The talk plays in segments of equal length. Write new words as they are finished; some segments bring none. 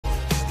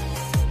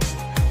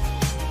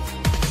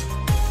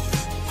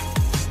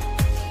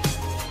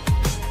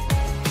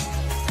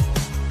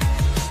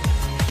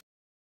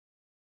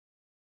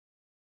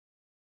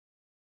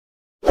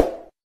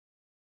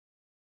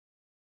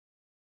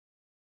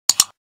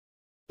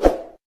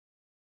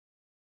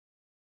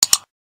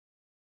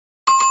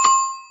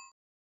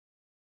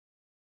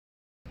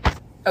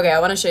Okay, I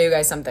want to show you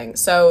guys something.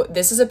 So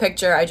this is a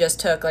picture I just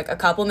took like a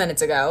couple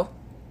minutes ago.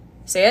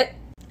 See it?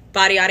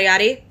 Body, yaddy,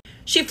 yaddy.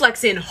 She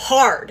flexing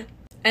hard.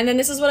 And then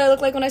this is what I look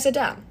like when I sit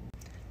down.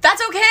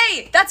 That's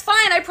okay. That's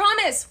fine. I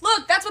promise.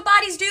 Look, that's what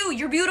bodies do.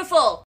 You're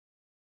beautiful.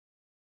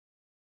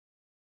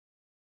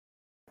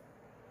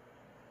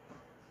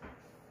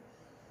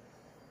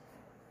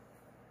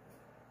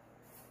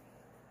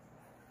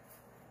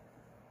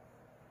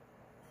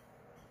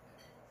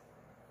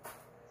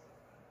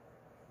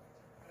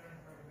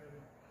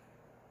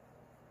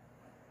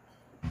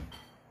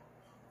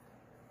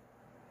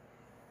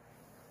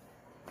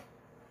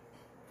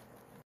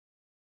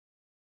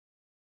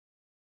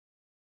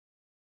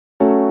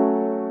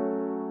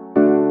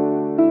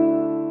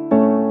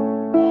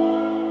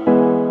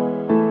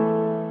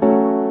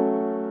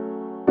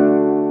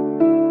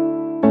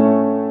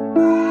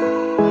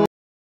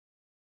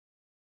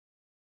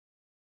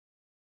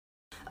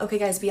 Okay,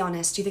 guys, be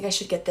honest. Do you think I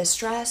should get this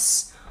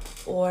dress?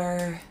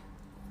 Or,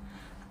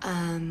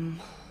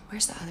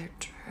 where's the other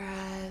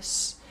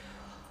dress?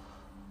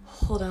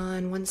 Hold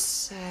on one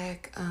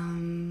sec.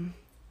 The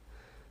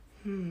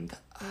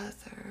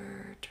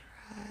other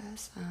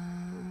dress,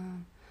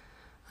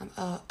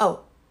 oh,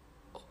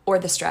 or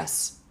this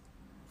dress.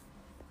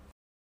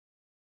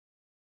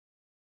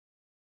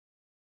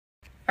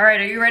 All right,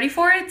 are you ready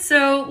for it?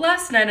 So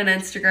last night on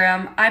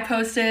Instagram, I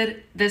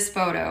posted this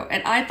photo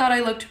and I thought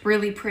I looked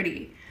really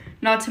pretty.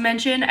 Not to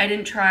mention, I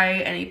didn't try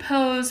any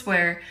pose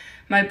where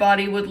my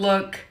body would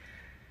look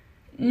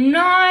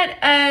not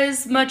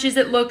as much as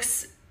it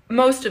looks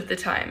most of the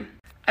time.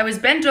 I was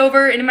bent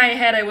over, and in my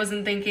head I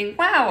wasn't thinking,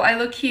 wow, I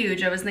look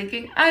huge. I was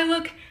thinking, I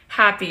look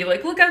happy.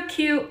 Like, look how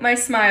cute my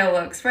smile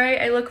looks, right?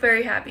 I look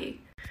very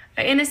happy.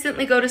 I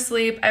innocently go to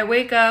sleep, I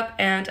wake up,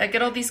 and I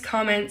get all these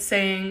comments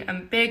saying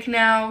I'm big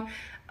now.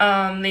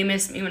 They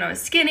missed me when I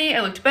was skinny.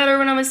 I looked better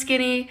when I was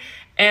skinny.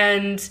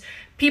 And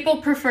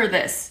people prefer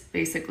this,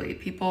 basically.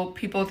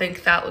 People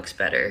think that looks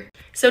better.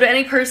 So to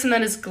any person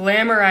that is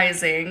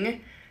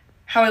glamorizing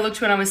how I looked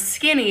when I was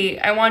skinny,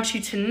 I want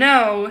you to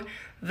know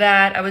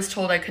that I was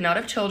told I could not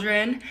have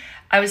children.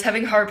 I was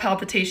having heart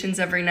palpitations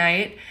every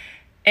night,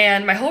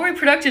 and my whole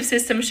reproductive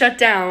system shut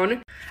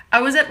down.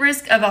 I was at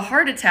risk of a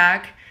heart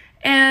attack,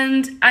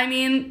 and I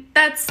mean,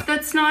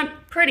 that's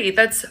not pretty.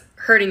 That's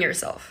hurting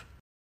yourself.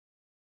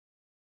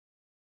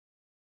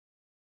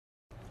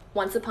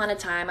 Once upon a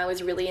time, I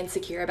was really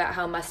insecure about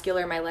how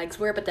muscular my legs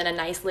were, but then a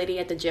nice lady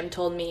at the gym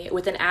told me,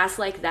 with an ass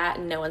like that,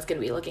 no one's gonna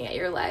be looking at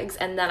your legs,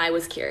 and then I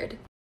was cured.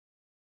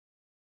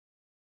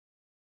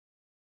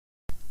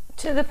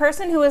 To the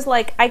person who is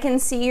like, I can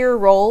see your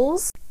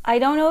rolls, I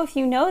don't know if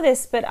you know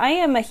this, but I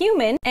am a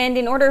human, and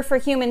in order for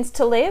humans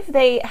to live,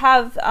 they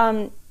have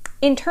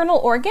internal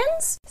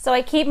organs. So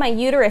I keep my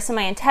uterus and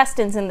my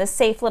intestines in this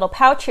safe little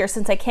pouch here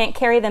since I can't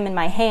carry them in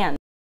my hand.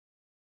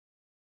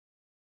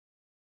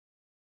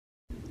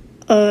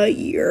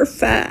 You're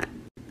fat.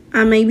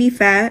 I may be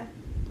fat,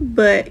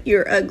 but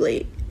you're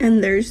ugly,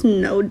 and there's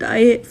no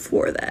diet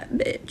for that,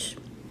 bitch.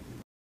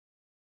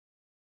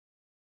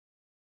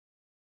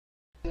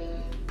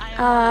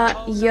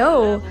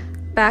 Yo,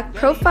 back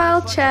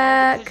profile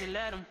check.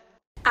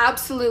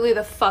 Absolutely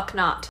the fuck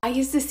not. Why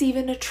is this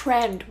even a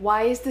trend?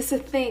 Why is this a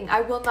thing?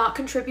 I will not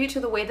contribute to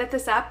the way that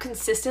this app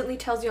consistently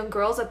tells young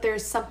girls that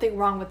there's something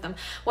wrong with them.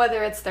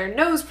 Whether it's their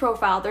nose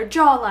profile, their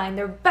jawline,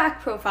 their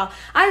back profile.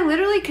 I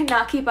literally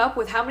cannot keep up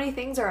with how many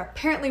things are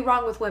apparently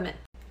wrong with women.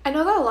 I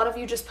know that a lot of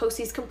you just post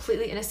these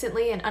completely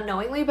innocently and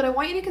unknowingly, but I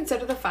want you to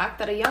consider the fact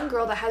that a young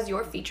girl that has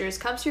your features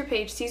comes to your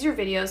page, sees your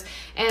videos,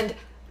 and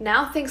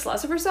now thinks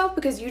less of herself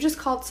because you just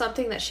called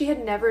something that she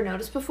had never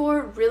noticed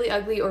before really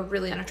ugly or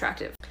really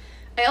unattractive.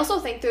 I also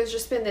think there's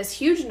just been this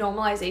huge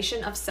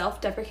normalization of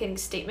self-deprecating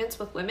statements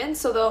with women,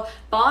 so they'll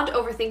bond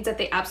over things that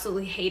they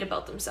absolutely hate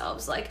about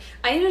themselves, like,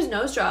 I need a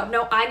nose job,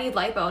 no, I need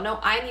lipo,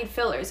 no, I need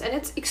fillers, and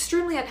it's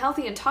extremely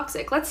unhealthy and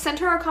toxic. Let's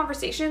center our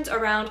conversations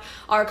around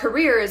our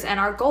careers and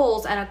our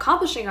goals and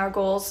accomplishing our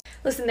goals.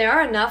 Listen, there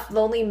are enough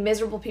lonely,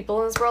 miserable people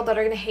in this world that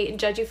are going to hate and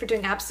judge you for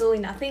doing absolutely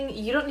nothing.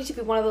 You don't need to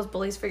be one of those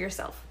bullies for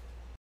yourself.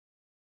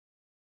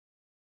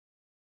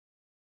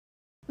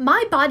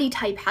 My body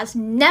type has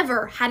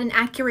never had an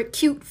accurate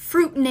cute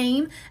fruit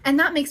name, and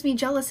that makes me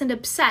jealous and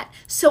upset.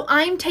 So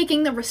I'm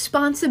taking the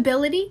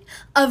responsibility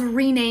of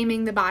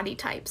renaming the body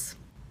types.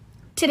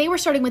 Today we're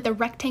starting with the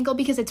rectangle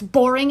because it's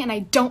boring and I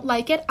don't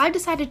like it. I've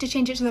decided to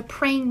change it to the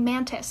praying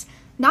mantis.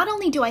 Not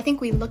only do I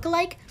think we look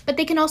alike, but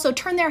they can also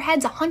turn their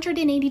heads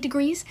 180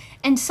 degrees,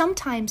 and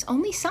sometimes,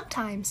 only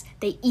sometimes,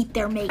 they eat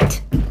their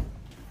mate.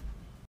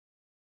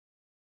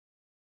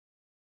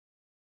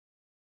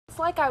 It's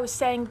like I was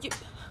saying,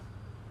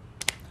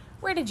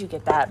 where did you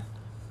get that?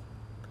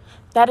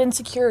 That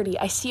insecurity,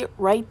 I see it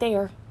right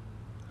there.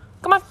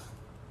 Come on,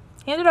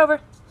 hand it over.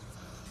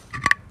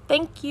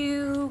 Thank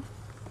you.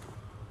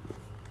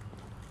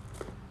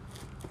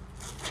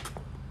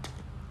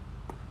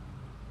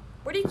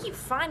 Where do you keep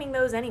finding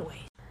those anyway?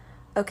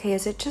 Okay,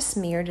 is it just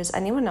me, or does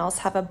anyone else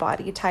have a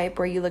body type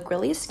where you look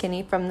really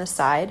skinny from the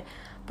side,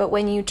 but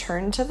when you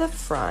turn to the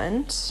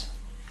front,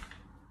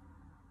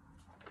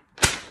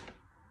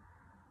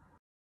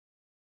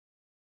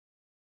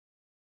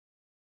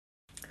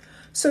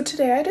 So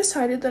today I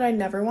decided that I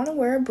never want to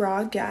wear a bra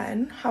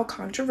again. How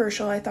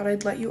controversial. I thought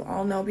I'd let you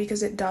all know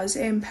because it does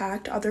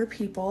impact other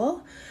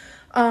people.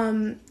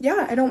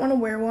 Yeah, I don't want to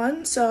wear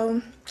one,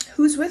 so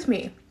who's with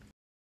me?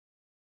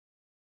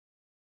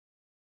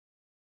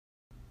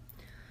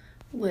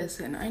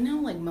 Listen, I know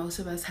like most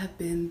of us have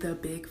been the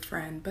big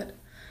friend, but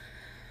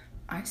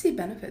I see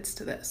benefits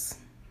to this.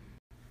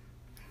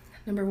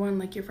 Number one,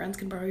 like your friends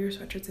can borrow your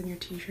sweatshirts and your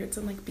t-shirts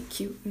and like be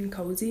cute and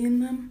cozy in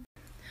them.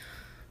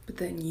 But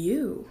then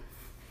you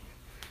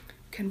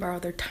can borrow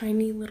their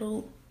tiny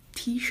little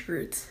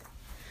t-shirts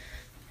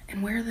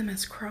and wear them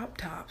as crop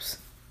tops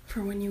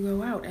for when you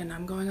go out. And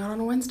I'm going out on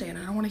a Wednesday and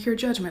I don't want to hear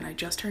judgment. I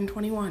just turned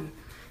 21.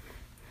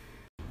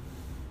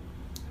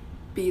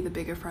 Be the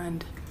bigger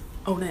friend.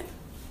 Own it.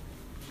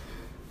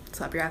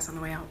 Slap your ass on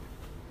the way out.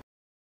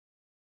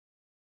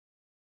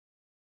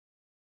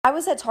 I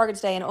was at Target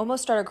today and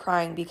almost started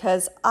crying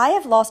because I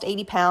have lost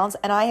 80 pounds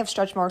and I have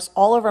stretch marks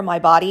all over my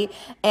body.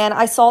 And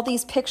I saw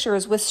these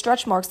pictures with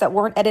stretch marks that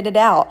weren't edited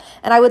out.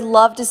 And I would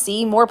love to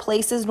see more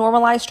places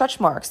normalize stretch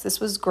marks. This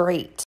was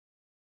great.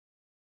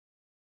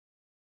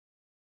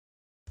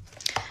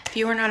 If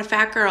you are not a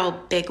fat girl,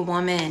 big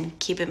woman,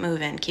 keep it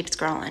moving, keep it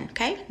scrolling,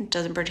 okay? It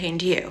doesn't pertain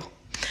to you.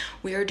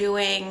 We are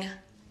doing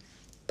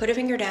Put a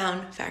Finger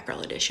Down, Fat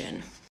Girl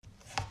Edition.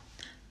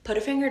 Put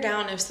a finger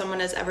down if someone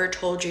has ever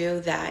told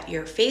you that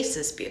your face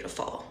is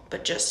beautiful,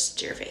 but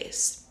just your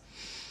face.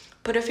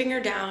 Put a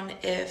finger down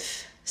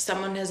if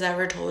someone has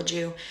ever told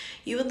you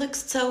you would look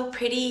so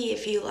pretty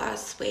if you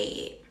lost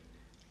weight.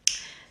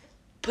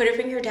 Put a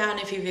finger down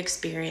if you've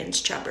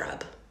experienced chub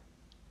rub.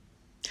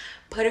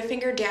 Put a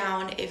finger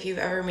down if you've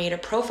ever made a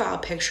profile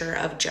picture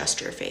of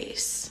just your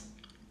face.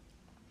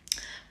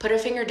 Put a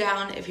finger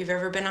down if you've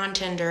ever been on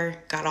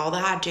Tinder, got all the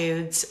hot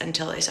dudes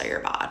until they saw your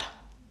bod.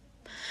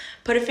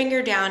 Put a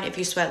finger down if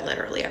you sweat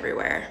literally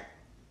everywhere.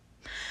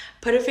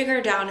 Put a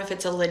finger down if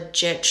it's a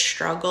legit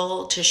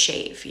struggle to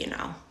shave, you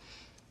know.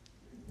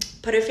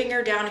 Put a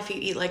finger down if you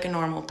eat like a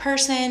normal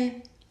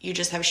person, you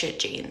just have shit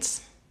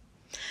genes.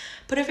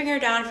 Put a finger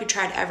down if you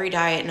tried every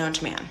diet known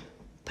to man.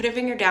 Put a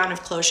finger down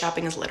if clothes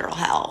shopping is literal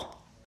hell.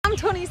 I'm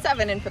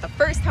 27 and for the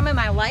first time in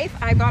my life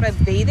I bought a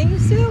bathing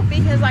suit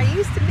because I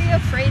used to be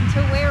afraid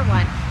to wear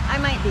one. I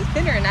might be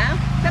thinner now,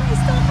 but I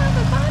still have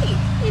a body.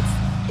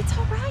 It's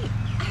all right.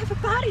 I have a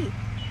body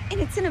and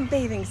it's in a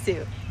bathing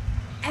suit.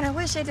 And I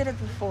wish I did it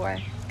before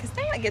because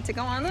now I get to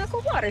go on like a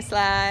water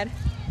slide.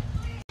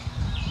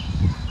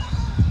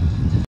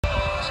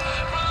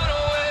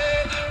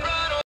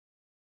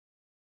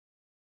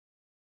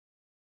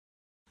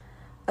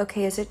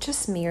 Okay, is it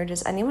just me or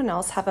does anyone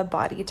else have a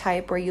body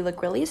type where you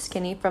look really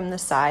skinny from the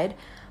side,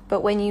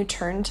 but when you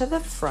turn to the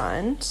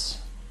front,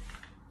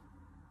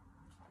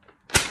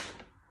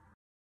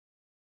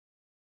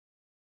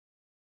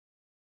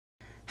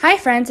 Hi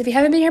friends, if you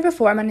haven't been here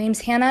before, my name's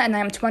Hannah and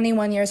I'm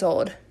 21 years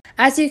old.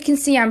 As you can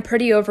see, I'm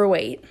pretty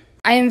overweight.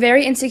 I am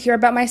very insecure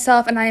about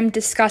myself and I am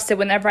disgusted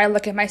whenever I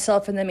look at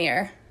myself in the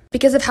mirror.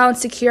 Because of how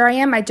insecure I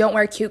am, I don't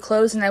wear cute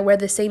clothes and I wear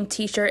the same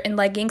t-shirt and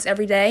leggings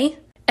every day.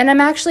 And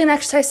I'm actually an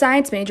exercise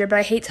science major, but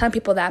I hate telling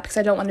people that because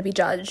I don't want to be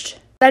judged.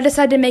 But I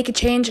decided to make a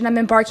change and I'm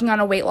embarking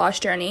on a weight loss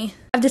journey.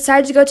 I've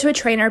decided to go to a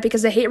trainer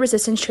because I hate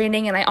resistance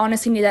training and I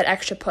honestly need that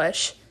extra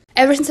push.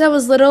 Ever since I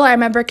was little, I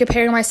remember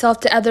comparing myself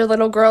to other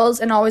little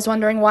girls and always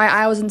wondering why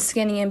I wasn't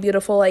skinny and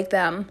beautiful like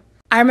them.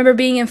 I remember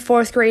being in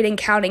 4th grade and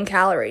counting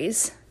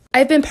calories.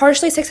 I've been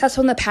partially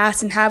successful in the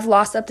past and have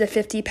lost up to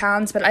 50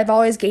 pounds, but I've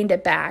always gained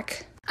it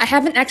back. I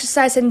haven't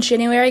exercised since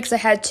January because I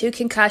had 2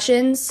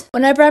 concussions.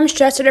 Whenever I'm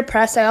stressed or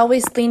depressed, I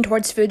always lean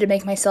towards food to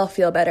make myself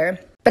feel better.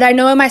 But I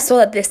know in my soul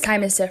that this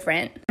time is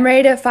different. I'm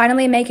ready to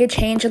finally make a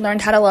change and learn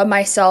how to love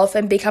myself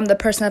and become the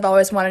person I've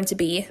always wanted to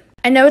be.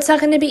 I know it's not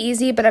going to be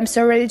easy, but I'm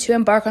so ready to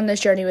embark on this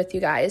journey with you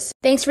guys.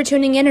 Thanks for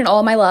tuning in and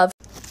all my love.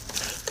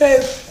 Okay,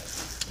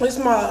 this is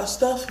my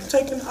stuff I'm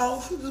taking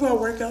off. This is my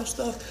workout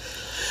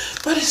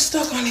stuff. But it's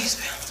stuck on these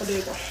pants. Oh, there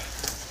you go.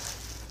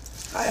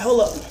 Alright,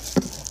 hold up.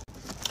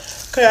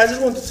 Okay, I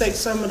just want to take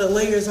some of the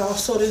layers off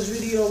so this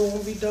video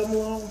won't be dumb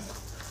long.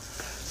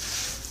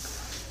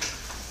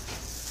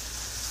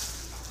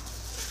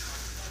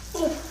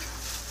 Ooh.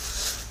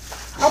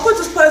 I'll put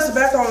this plastic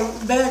bag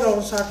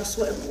on so I can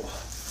sweat more.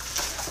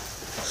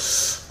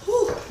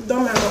 Whew,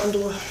 don't matter what I'm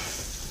doing.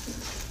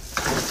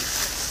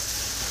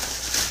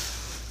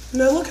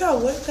 Now look how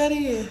wet that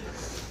is.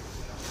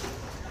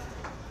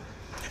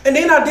 And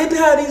then I didn't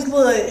have these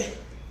little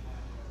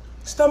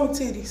stomach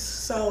titties,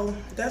 so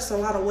that's a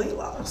lot of weight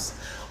loss.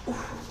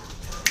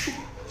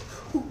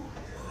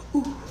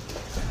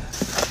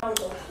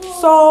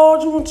 So I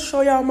just want to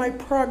show y'all my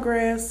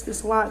progress.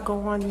 It's a lot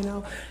going on, you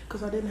know,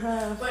 because I didn't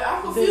have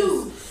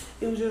this.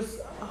 It was just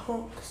a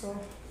hump, so.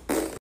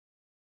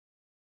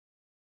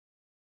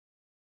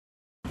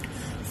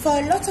 For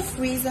a lot of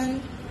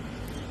reasons,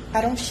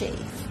 I don't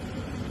shave.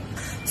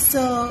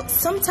 So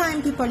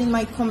sometimes people in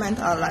my comment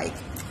are like,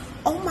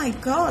 oh my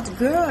god,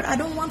 girl, I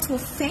don't want to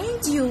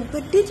offend you,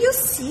 but did you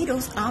see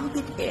those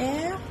armpit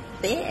hair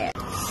there?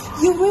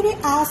 You really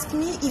ask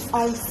me if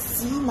I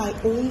see my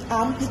own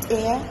armpit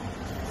hair?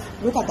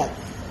 Look at that.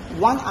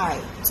 One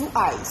eye, two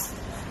eyes.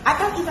 I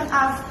can even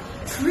have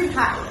three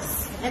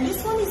eyes. And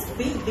this one is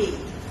big, big.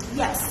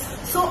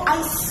 Yes. So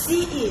I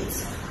see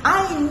it.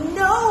 I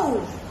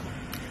know.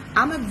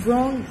 I'm a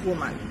grown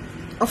woman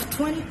of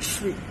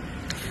 23.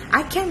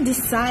 I can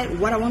decide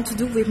what I want to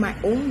do with my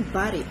own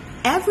body.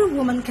 Every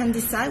woman can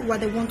decide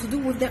what they want to do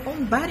with their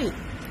own body.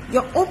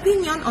 Your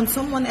opinion on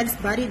someone else's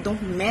body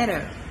don't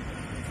matter.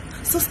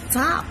 So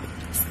stop.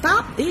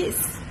 Stop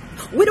this.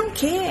 We don't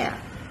care.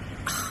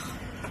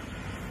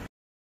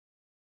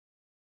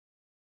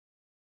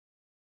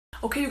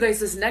 Okay, you guys,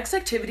 this next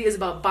activity is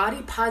about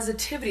body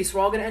positivity. So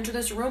we're all going to enter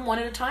this room one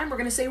at a time. We're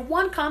going to say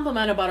one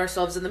compliment about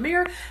ourselves in the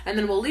mirror, and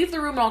then we'll leave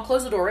the room and I'll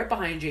close the door right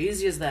behind you.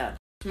 Easy as that.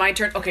 My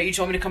turn. Okay, you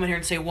told me to come in here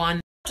and say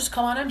one. Just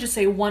come on in, just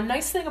say one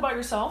nice thing about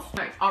yourself.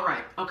 All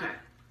right, okay.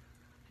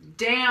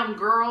 Damn,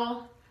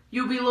 girl.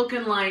 You be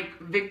looking like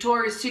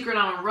Victoria's Secret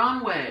on a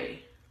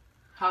runway.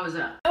 How was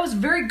that? That was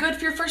very good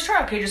for your first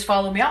try. Okay, just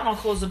follow me out and I'll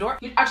close the door.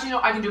 Actually, no,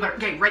 I can do better.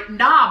 Okay, right.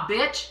 Nah,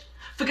 bitch.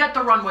 Forget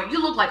the runway.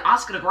 You look like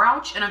Oscar the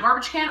Grouch in a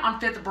garbage can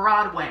on 5th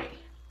Broadway.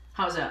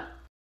 How's that?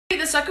 Okay,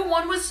 the second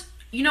one was,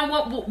 you know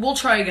what, we'll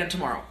try again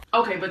tomorrow.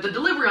 Okay, but the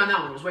delivery on that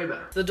one was way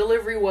better. The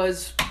delivery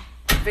was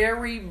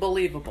very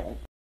believable.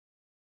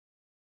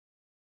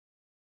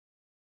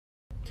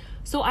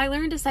 So I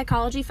learned a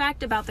psychology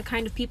fact about the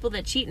kind of people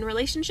that cheat in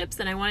relationships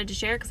that I wanted to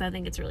share because I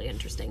think it's really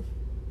interesting.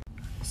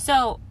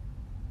 So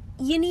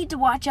you need to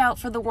watch out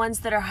for the ones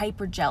that are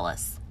hyper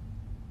jealous.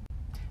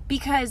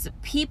 Because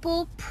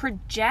people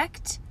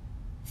project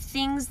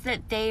things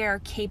that they are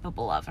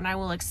capable of, and I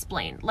will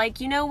explain. Like,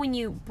 you know, when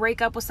you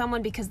break up with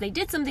someone because they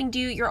did something to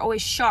you, you're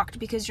always shocked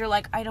because you're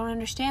like, I don't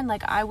understand,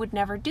 like, I would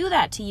never do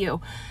that to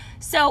you.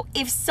 So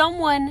if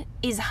someone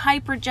is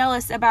hyper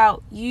jealous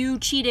about you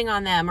cheating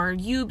on them or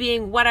you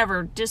being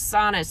whatever,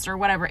 dishonest or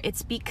whatever,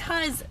 it's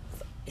because,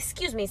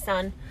 excuse me,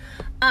 son,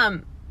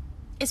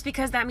 it's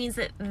because that means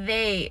that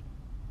they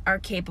are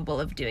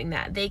capable of doing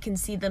that. They can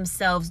see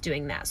themselves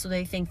doing that, so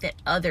they think that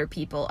other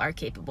people are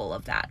capable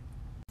of that.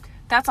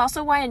 That's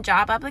also why in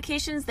job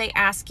applications they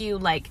ask you,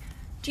 like,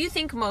 do you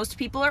think most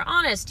people are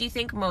honest? Do you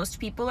think most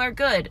people are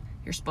good?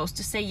 You're supposed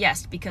to say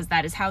yes, because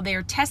that is how they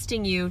are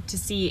testing you to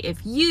see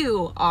if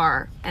you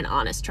are an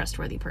honest,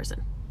 trustworthy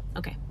person.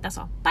 Okay, that's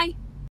all. Bye.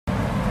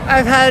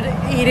 I've had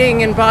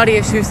eating and body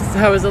issues since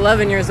I was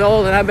 11 years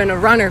old, and I've been a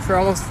runner for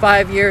almost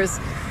 5 years.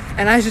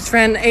 And I just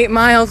ran 8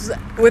 miles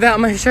without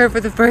my shirt for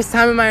the first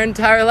time in my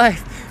entire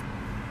life.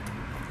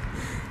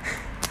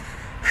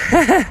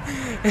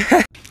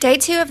 Day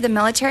 2 of the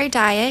military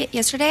diet.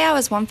 Yesterday I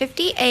was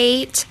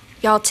 158.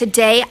 Y'all,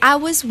 today I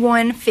was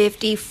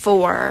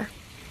 154.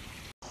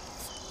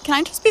 Can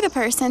I just be the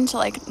person to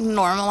like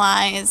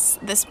normalize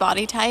this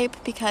body type?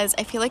 Because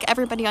I feel like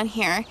everybody on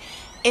here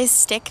is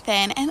stick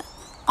thin, and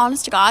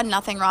honest to God,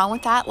 nothing wrong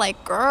with that.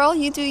 Like, girl,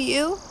 you do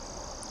you.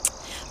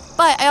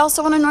 But I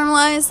also want to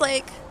normalize,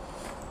 like,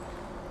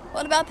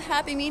 what about the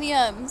happy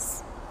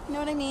mediums? You know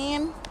what I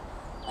mean?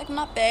 Like, I'm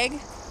not big.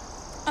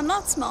 I'm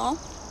not small.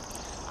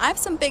 I have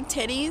some big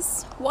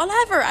titties.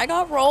 Whatever. I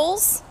got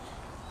rolls.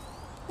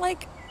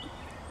 Like,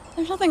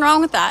 there's nothing wrong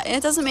with that.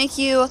 It doesn't make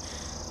you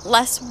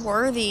less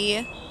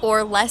worthy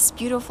or less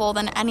beautiful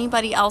than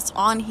anybody else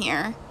on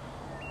here.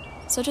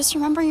 So just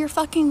remember your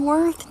fucking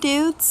worth,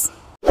 dudes.